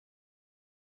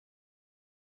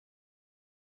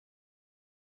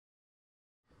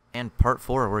And part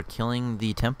 4, we're killing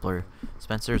the Templar.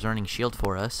 Spencer's earning shield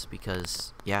for us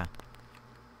because, yeah.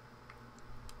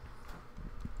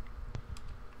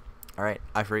 Alright,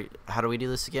 how do we do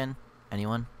this again?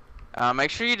 Anyone? Make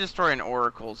sure you destroy an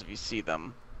oracles if you see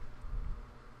them.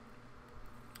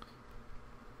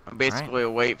 Basically,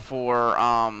 wait for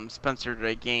Spencer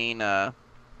to gain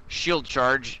shield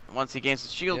charge. Once he gains the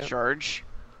shield charge,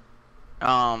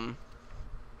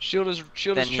 shield is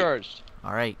charged.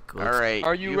 All right. All right.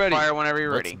 Are you ready? Fire whenever you're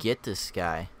ready. Let's get this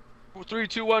guy. 3,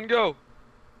 2, 1, go.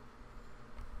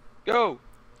 Go.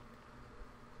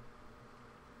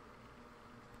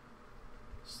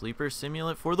 Sleeper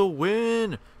simulant for the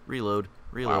win. Reload.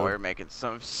 Reload. Wow, we're making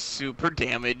some super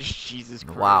damage. Jesus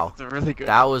Christ. Wow. That's really good.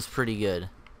 That was pretty good.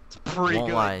 It's pretty Won't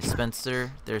good. lie,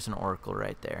 Spencer. There's an oracle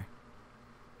right there.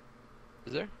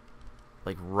 Is there?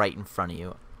 Like right in front of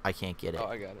you. I can't get it. Oh,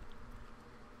 I got it.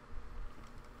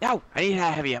 No, I need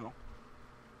heavy ammo.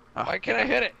 Oh, why can't I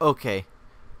hit it? Okay.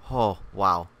 Oh,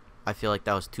 wow. I feel like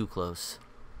that was too close.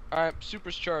 Alright,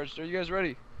 super's charged. Are you guys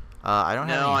ready? I don't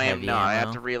have any heavy ammo. I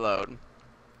have to reload.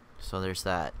 So there's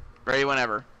that. Ready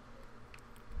whenever.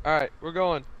 Alright, we're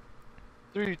going.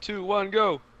 3, 2, 1,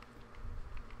 go.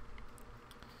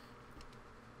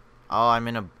 Oh, I'm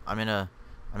in a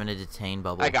detain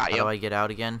bubble. I got you. How do I get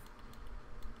out again?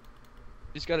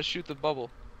 You just gotta shoot the bubble.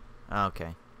 Oh,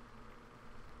 okay.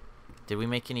 Did we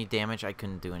make any damage? I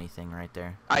couldn't do anything right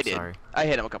there. I did. Sorry. I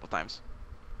hit him a couple times.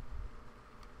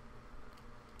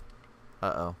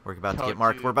 Uh-oh. We're about to get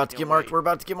marked. We're about to get marked. We're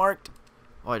about to get marked.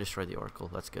 Oh, I destroyed the oracle.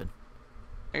 That's good.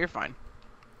 No, you're fine.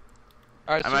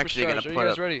 Alright, I'm actually gonna Are you put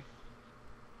guys up... ready?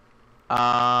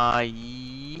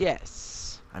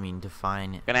 Yes. I mean,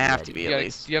 define. Gonna have to be at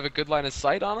least. Do you have a good line of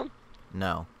sight on him?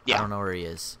 No. Yeah. I don't know where he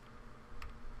is.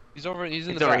 He's over. He's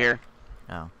in He's the over back. here.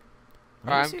 Oh.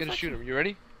 Alright, I'm gonna shoot him. You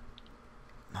ready?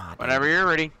 Nah, Whenever you're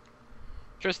ready.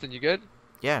 Tristan, you good?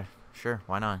 Yeah, sure.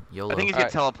 Why not? YOLO. I think he's gonna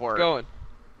teleport. Going.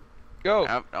 Go.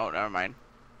 Oh, never mind.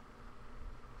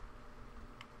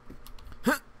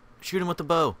 Shoot him with the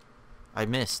bow. I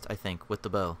missed, I think, with the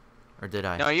bow. Or did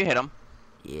I? No, you hit him.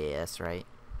 Yeah, that's right.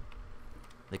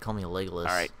 They call me Legolas.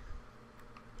 Alright.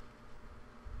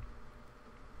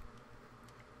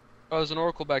 Oh, there's an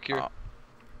oracle back here. Oh.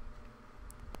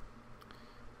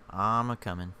 I'm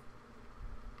a-coming.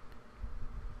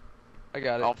 I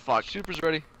got it. Oh, fuck. Super's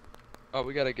ready. Oh,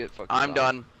 we gotta get fucking. I'm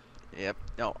done. Yep.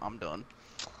 No, I'm done.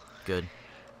 Good.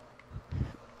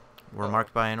 We're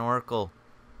marked by an oracle.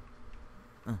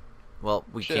 Well,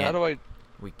 we Shit, can't. how do I...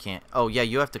 We can't. Oh, yeah,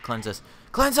 you have to cleanse us.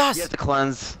 Cleanse us! You have to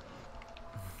cleanse.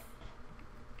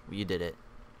 You did it.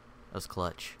 That was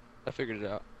clutch. I figured it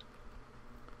out.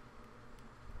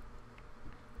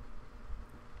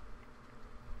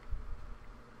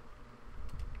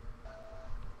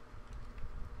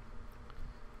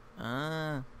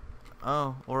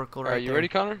 Oh, oracle right Alright, you there. ready,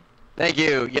 Connor? Thank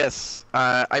you. Yes.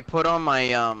 I put on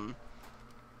my Alright,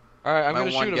 I'm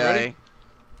gonna shoot him. guy. Ready?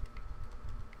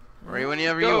 Ready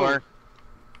whenever Go. you are.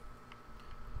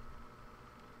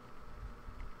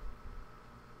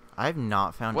 I've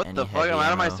not found What any the fuck? heavy I'm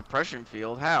out of my ammo. suppression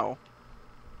field. How?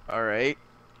 Alright.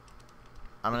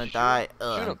 I'm gonna Shoot die. him.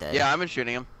 Ugh, Shoot I'm him. dead. Yeah, I've been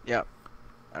shooting him. Yep.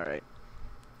 Alright.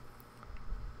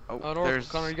 Oh, An oracle, there's...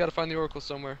 Connor. You gotta find the oracle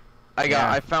somewhere.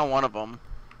 Yeah. I found one of them.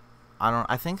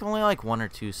 I think only like 1 or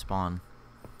 2 spawn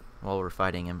while we're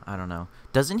fighting him. I don't know.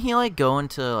 Doesn't he like go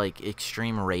into like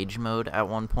extreme rage mode at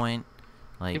one point?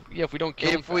 Like If we don't kill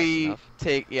him If fast we enough.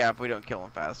 if we don't kill him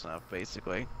fast enough,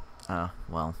 basically.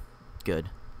 well,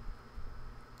 good.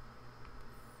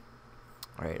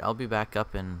 Alright, I'll be back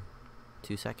up in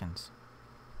 2 seconds.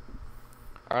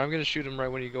 Alright, I'm gonna shoot him right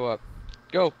when you go up.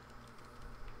 Go.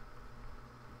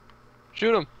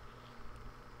 Shoot him.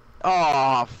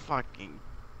 Oh, fucking.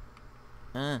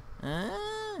 You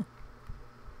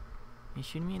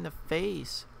shooting me in the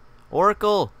face.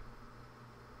 Oracle!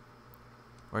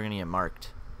 We're gonna get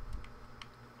marked.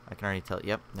 I can already tell.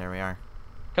 Yep, there we are.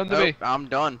 Come to me. I'm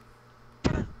done.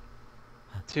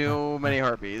 Too many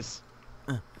harpies.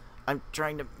 I'm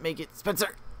trying to make it.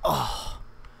 Spencer! Oh!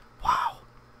 Wow.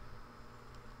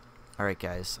 Alright,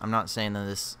 guys. I'm not saying that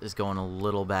this is going a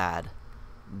little bad,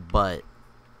 but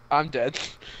I'm dead.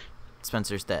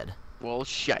 Spencer's dead. Well,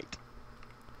 shite.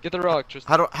 Get the relic, Tristan.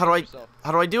 How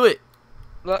do I do it?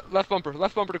 Left bumper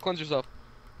to cleanse yourself.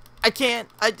 I can't.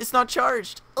 It's not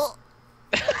charged. Oh.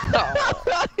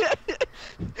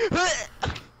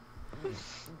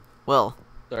 Well,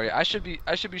 Sorry, I should be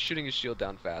shooting his shield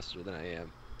down faster than I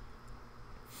am.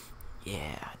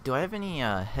 yeah. Do I have any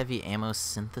heavy ammo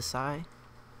synthesize?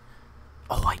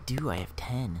 Oh, I do. I have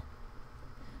 10.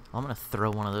 I'm gonna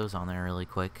throw one of those on there really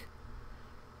quick.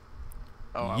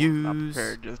 Oh, I was not Use.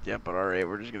 prepared just yet, but alright,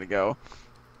 we're just gonna go.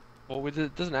 Well,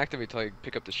 it doesn't activate till I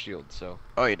pick up the shield, so.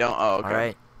 Oh, you don't? Oh, okay. All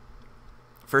right.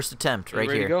 First attempt, Are you right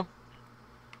ready here. to go?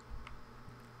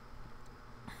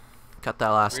 Cut that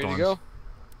last Ready one. to go?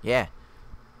 Yeah.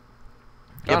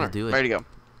 Yeah, Connor, we'll do it. Ready to go.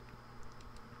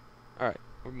 Alright,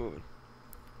 we're moving.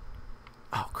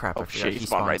 Oh crap! Oh I forgot shit, he he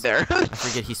spawned right spawns. there. I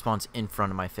forget he spawns in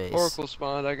front of my face. Oracle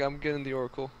spawned. I'm getting the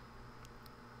Oracle.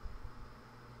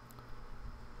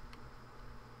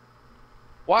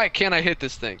 Why can't I hit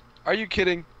this thing? Are you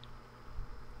kidding?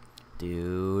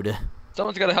 Dude,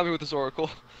 Someone's got to help me with this Oracle.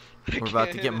 we're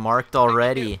about to get marked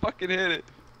already. I can't fucking hit it.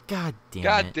 God damn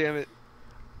God it! damn it.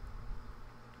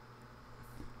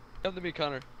 Come to me,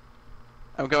 Connor.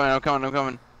 I'm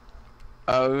coming.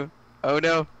 Oh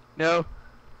no. No.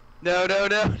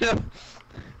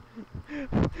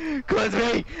 Cleanse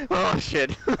me! Oh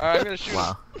shit. Alright, I'm gonna shoot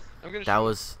Wow, him. I'm gonna that shoot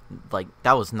was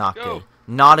that was not Go. good.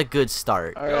 Not a good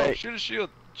start. him. Go, Alright. shoot his shield.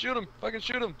 Shoot him. Fucking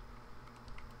shoot him.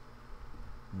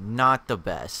 Not the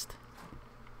best.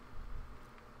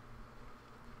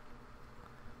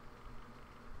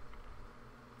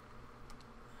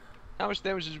 How much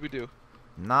damage did we do?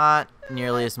 Not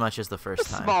nearly as much as the first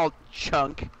time. Small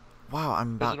chunk. Wow,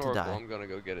 I'm There's about an to Oracle. die. I'm gonna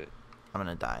go get it. I'm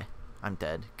gonna die. I'm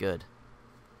dead. Good.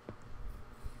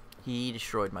 He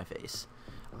destroyed my face.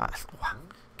 Wow.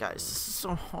 Guys, this is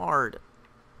so hard.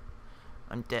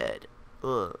 I'm dead.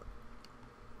 Ugh.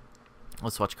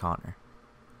 Let's watch Connor.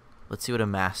 Let's see what a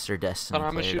Master Destiny Connor,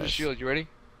 I'm gonna player shoot a does. shield. You ready?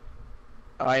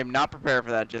 I am not prepared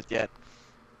for that just yet.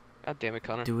 God damn it,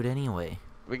 Connor. Do it anyway.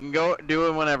 We can go do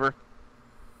it whenever.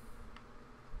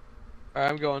 Alright,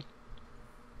 I'm going.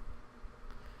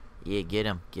 Yeah, get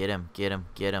him. Get him. Get him.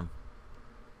 Get him.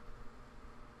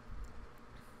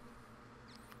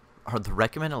 The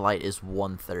recommended light is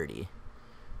 130.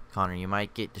 Connor, you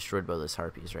might get destroyed by those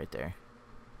harpies right there.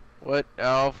 What?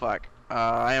 Oh fuck.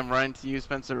 I am running to you,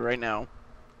 Spencer, right now.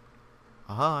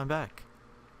 Aha, I'm back.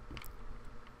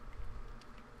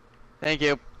 Thank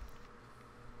you.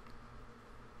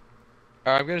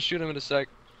 Alright, I'm gonna shoot him in a sec.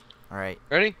 Alright,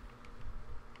 Ready?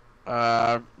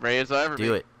 Ready as I ever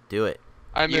do it. Do it.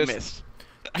 I You missed. missed.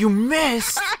 You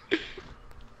missed!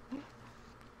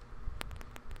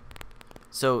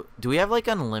 So, do we have like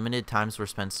unlimited times where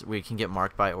we can get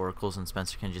marked by oracles and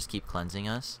Spencer can just keep cleansing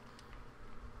us?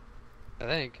 I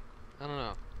think. I don't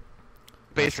know.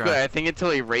 Basically, sure. I think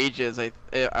until he rages, if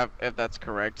that's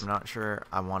correct. I'm not sure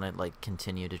I want to like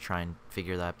continue to try and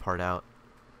figure that part out.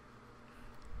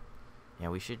 Yeah,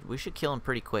 we should kill him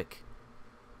pretty quick.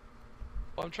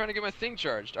 Well, I'm trying to get my thing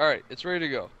charged. Alright, it's ready to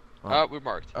go. Well- We're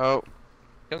marked. Oh,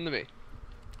 Come to me.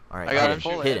 All right, I got hit a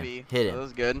full him. Hit heavy. him. Hit So that him.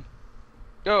 was good.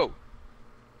 Go!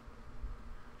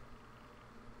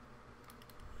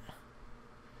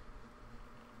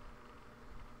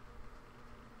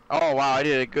 Oh wow, I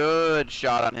did a good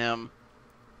shot on him.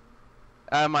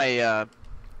 I had my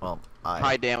Well,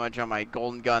 high damage on my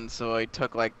golden gun, so I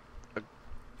took like a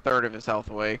third of his health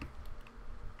away.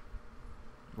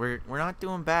 we're not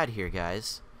doing bad here,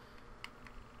 guys.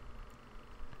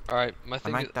 Alright, my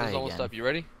thing might is die almost again. up. You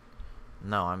ready?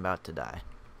 No, I'm about to die.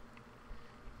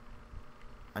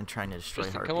 I'm trying to destroy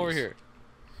Tristan, harpies. come over here.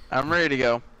 I'm ready to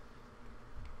go. All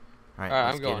right, Alright,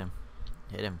 let's I'm get going. him.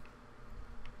 Hit him.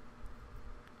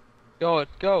 Go.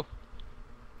 Go.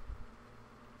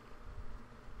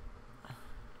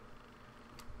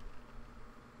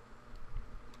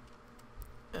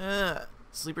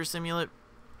 Sleeper simulate.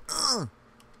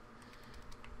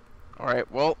 All right,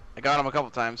 well, I got him a couple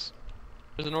times.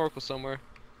 There's an Oracle somewhere.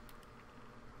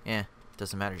 Yeah,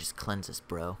 doesn't matter. Just cleanse us,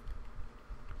 bro.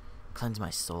 Cleanse my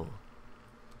soul.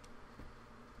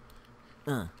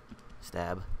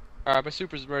 Stab. Alright, my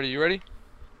super's ready. You ready?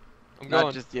 I'm Not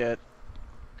going. just yet.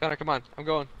 Connor, come on. I'm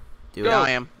going. Do Yeah, it. I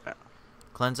am.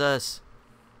 Cleanse us.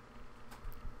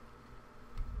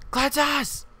 Cleanse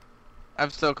us! I'm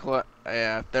so close.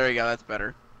 Yeah, there you go. That's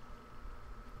better.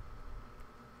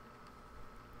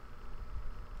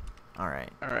 All right.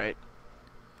 All right.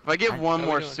 If I get How one we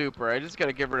more doing? super, I just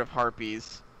gotta get rid of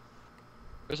harpies.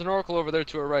 There's an Oracle over there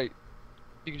to our right.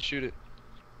 You can shoot it.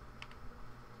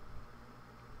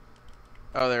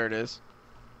 Oh, there it is.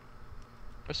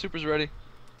 My super's ready.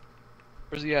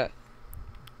 Where's he at?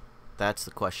 That's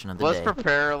the question of the Let's day.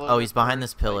 prepare a little. Oh, he's bit behind for,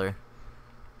 this pillar.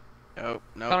 Like, oh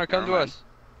no. Connor, come to us.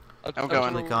 I'm going.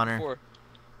 where we were Connor. before.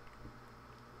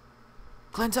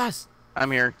 Cleanse us!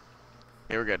 I'm here.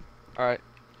 Okay, we're good. Alright.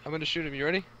 I'm gonna shoot him. You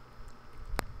ready?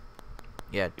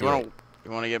 Yeah, You do wanna it.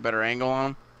 you wanna get a better angle on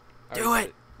him? Alright, Do got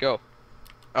it! Go.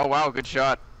 Oh wow, good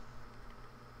shot.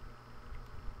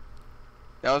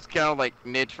 That was kind of like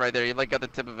niche right there. He like got the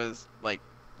tip of his like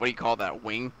what do you call that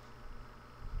wing?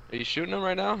 Are you shooting him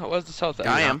right now? What's the health at?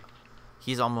 I am.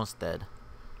 He's almost dead.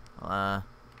 I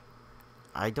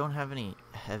don't have any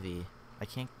heavy. I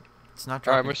can't. It's not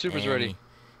All right, dropping my super's any, ready.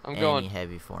 I'm any going.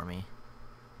 heavy for me.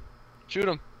 Shoot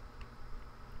him.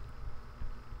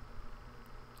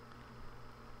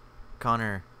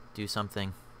 Connor, do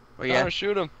something. Oh yeah. Connor,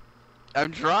 shoot him.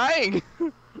 I'm trying.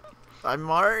 I'm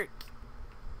marked.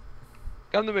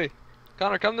 Come to me.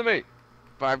 Connor, come to me.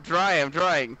 But I'm trying. I'm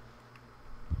trying.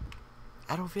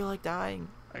 I don't feel like dying.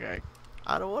 Okay.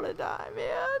 I don't want to die, man.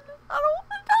 I don't want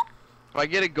to die. If I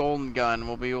get a golden gun,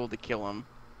 we'll be able to kill him.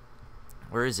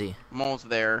 Where is he? I'm almost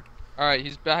there. All right,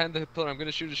 he's behind the pillar. I'm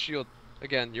gonna shoot his shield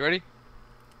again. You ready?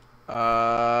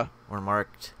 We're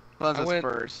marked. Let's I win.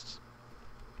 first.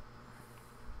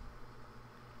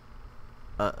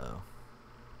 Uh-oh.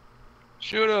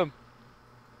 Shoot him.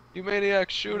 You maniac,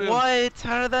 shoot him. What?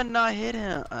 How did that not hit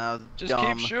him? That was Just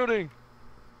dumb. keep shooting.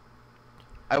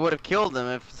 I would have killed him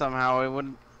if somehow it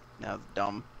wouldn't. That was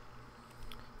dumb.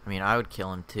 I mean, I would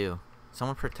kill him too.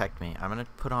 Someone protect me. I'm gonna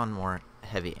put on more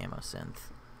heavy ammo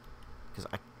synth. Because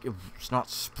it's not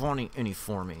spawning any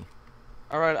for me.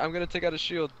 All right, I'm gonna take out his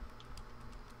shield.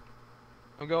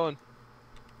 I'm going.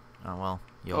 Oh, well.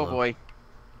 YOLO. Oh boy.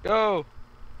 Go.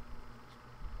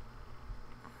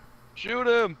 Shoot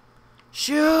him.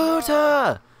 Shoot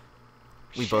her!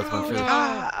 We both went for Shoot the... him.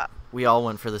 Ah, We all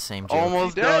went for the same joke.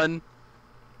 almost He dead? done.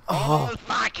 Oh, Oh,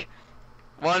 fuck.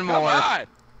 One Come more. on.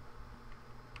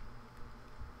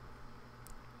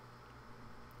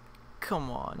 come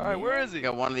on. All right, man. where is he?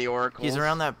 Got one of the oracles. He's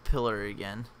around that pillar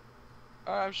again.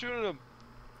 All right, I'm shooting him.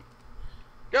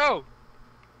 Go.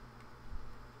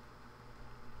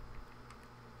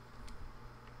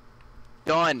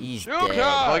 Done. He's Shoot dead.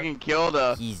 her! Fucking killed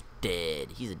her. He's dead.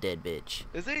 He's a dead bitch.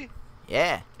 Is he?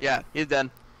 Yeah. Yeah, he's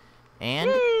done. And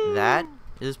Woo! that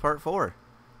is part 4.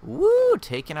 Woo!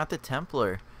 Taking out the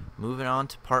Templar. Moving on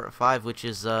to part 5, which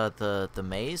is the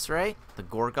maze, right? The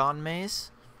Gorgon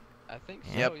maze. I think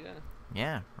so. Yep. Yeah.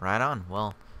 Yeah, right on.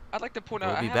 Well, I'd like to point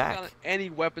We'll out I be haven't back. gotten any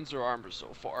weapons or armor so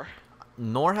far.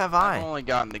 nor have I've I. only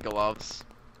gotten the gloves.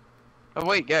 Oh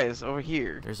wait, guys, over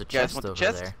here. There's a You guys chest want the over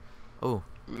chest? there. Oh,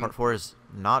 Mm. part 4 is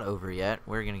not over yet.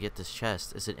 We're gonna get this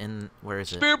chest. Is it in? Where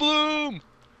is it? Spear bloom.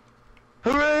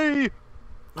 Hooray!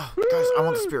 Oh, guys, I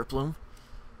want the spirit bloom.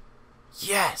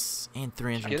 Yes, and Get it?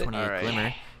 328 Alright.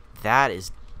 glimmer. That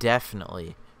is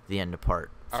definitely the end of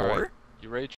part 4. All right. You ready?